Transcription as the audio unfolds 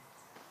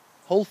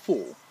Hole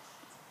 4.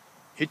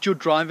 Hit your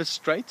driver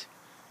straight?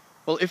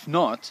 Well, if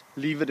not,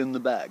 leave it in the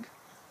bag.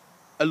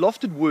 A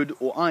lofted wood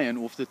or iron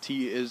off the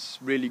tee is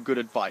really good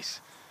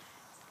advice.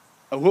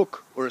 A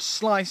hook or a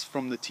slice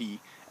from the tee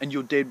and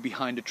you're dead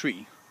behind a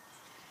tree.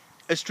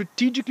 A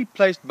strategically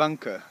placed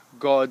bunker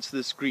guards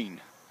this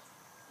green.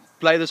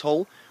 Play this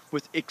hole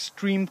with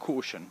extreme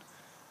caution.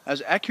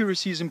 As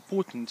accuracy is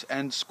important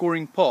and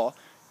scoring par,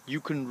 you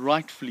can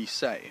rightfully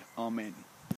say Amen.